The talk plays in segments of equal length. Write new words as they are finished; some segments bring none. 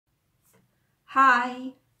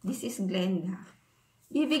Hi, this is Glenda.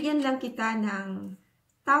 Bibigyan lang kita ng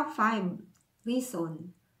top 5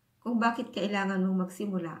 reason kung bakit kailangan mong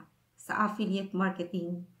magsimula sa affiliate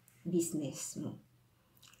marketing business mo.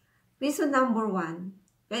 Reason number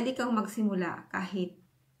 1, pwede kang magsimula kahit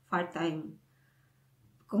part-time.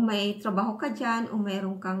 Kung may trabaho ka dyan o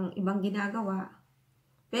mayroon kang ibang ginagawa,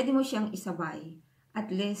 pwede mo siyang isabay.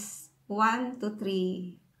 At least 1 to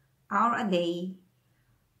 3 hours a day,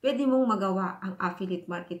 pwede mong magawa ang affiliate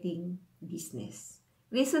marketing business.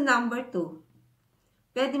 Reason number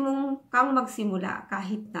 2, pwede mong kang magsimula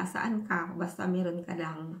kahit nasaan ka, basta meron ka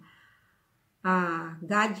lang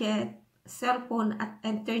gadget, cellphone at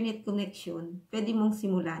internet connection, pwede mong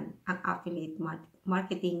simulan ang affiliate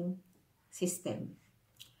marketing system.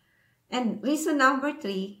 And reason number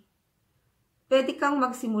 3, pwede kang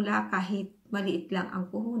magsimula kahit maliit lang ang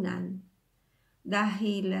puhunan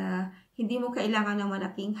dahil hindi mo kailangan ng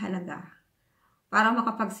malaking halaga para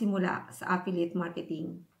makapagsimula sa affiliate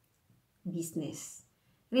marketing business.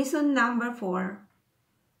 Reason number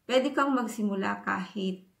 4, pwede kang magsimula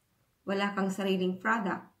kahit wala kang sariling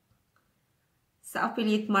product sa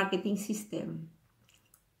affiliate marketing system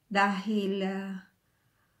dahil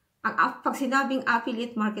pag sinabing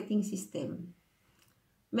affiliate marketing system,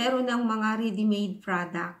 meron ng mga ready-made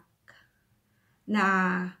product na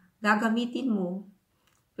gagamitin mo,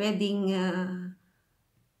 pwedeng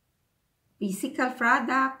physical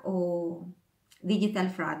product o digital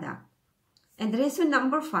product. And reason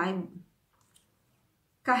number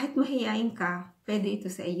 5, kahit mahihain ka, pwede ito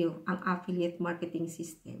sa iyo, ang affiliate marketing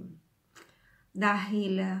system.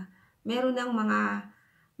 Dahil merong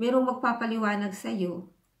magpapaliwanag sa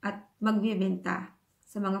iyo at magbibenta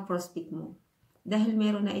sa mga prospect mo. Dahil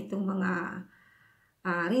meron na itong mga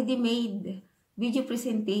ready-made video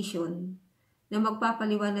presentation na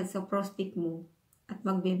magpapaliwanag sa prospect mo at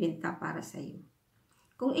magbebenta para sa iyo.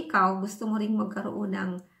 Kung ikaw gusto mo ring magkaroon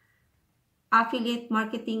ng affiliate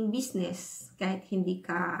marketing business kahit hindi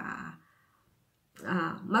ka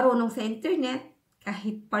marunong sa internet,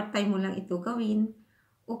 kahit part-time mo lang ito gawin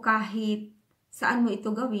o kahit saan mo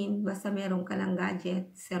ito gawin, basta meron ka lang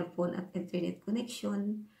gadget, cellphone at internet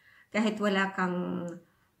connection, kahit wala kang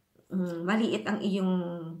maliit ang iyong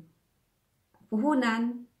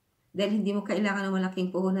puhunan, dahil hindi mo kailangan ng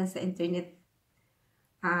malaking puhunan sa internet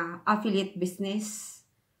affiliate business,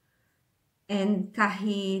 and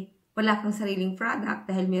kahit wala kang sariling product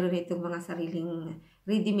dahil meron itong mga sariling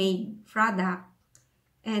ready-made product,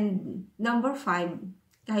 and number 5,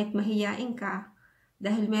 kahit mahiyain ka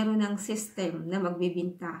dahil meron ng system na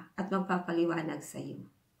magbibinta at magpapaliwanag sa iyo.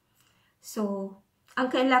 So, ang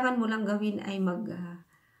kailangan mo lang gawin ay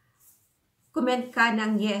comment ka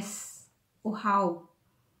ng yes o how,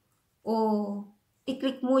 o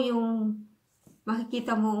i-click mo yung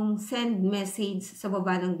makikita mong send message sa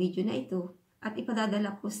baba ng video na ito at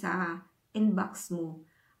ipadadala ko sa inbox mo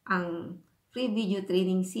ang free video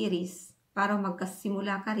training series para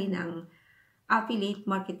magkasimula ka rin ng affiliate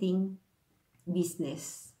marketing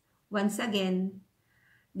business. Once again,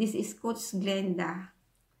 this is Coach Glenda,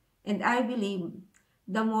 and I believe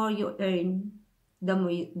the more you earn,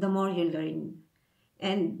 the more you learn.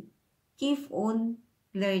 And keep on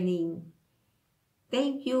learning.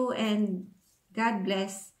 Thank you and God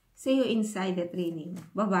bless. See you inside the training.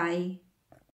 Bye-bye.